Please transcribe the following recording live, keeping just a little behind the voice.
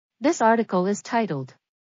This article is titled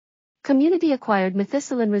Community-Acquired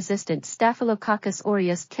Methicillin-Resistant Staphylococcus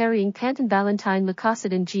aureus carrying Panton-Valentine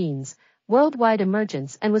Leukocidin genes, Worldwide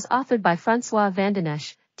Emergence and was authored by François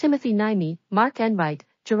Vandenesch, Timothy Naimi, Mark Enright,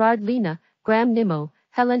 Gerard Lena, Graham Nimmo,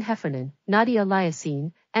 Helen Heffernan, Nadia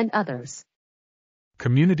Lyacine, and others.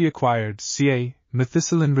 Community-acquired CA,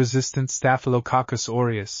 Methicillin-Resistant Staphylococcus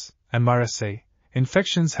aureus, MRSA,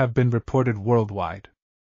 infections have been reported worldwide.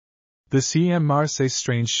 The CMRSA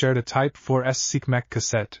strains shared a type 4S seq-MEC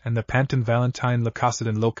cassette and the Panton-Valentine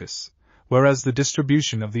Leukocidin locus, whereas the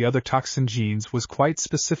distribution of the other toxin genes was quite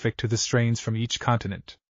specific to the strains from each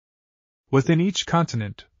continent. Within each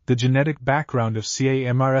continent, the genetic background of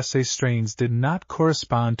CA-MRSA strains did not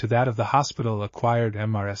correspond to that of the hospital-acquired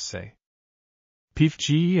MRSA.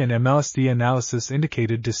 PIFGE and MLSD analysis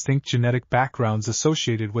indicated distinct genetic backgrounds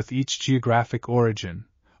associated with each geographic origin,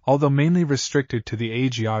 although mainly restricted to the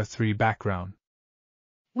AGR3 background.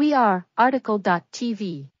 We are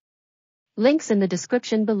article.tv. Links in the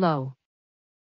description below.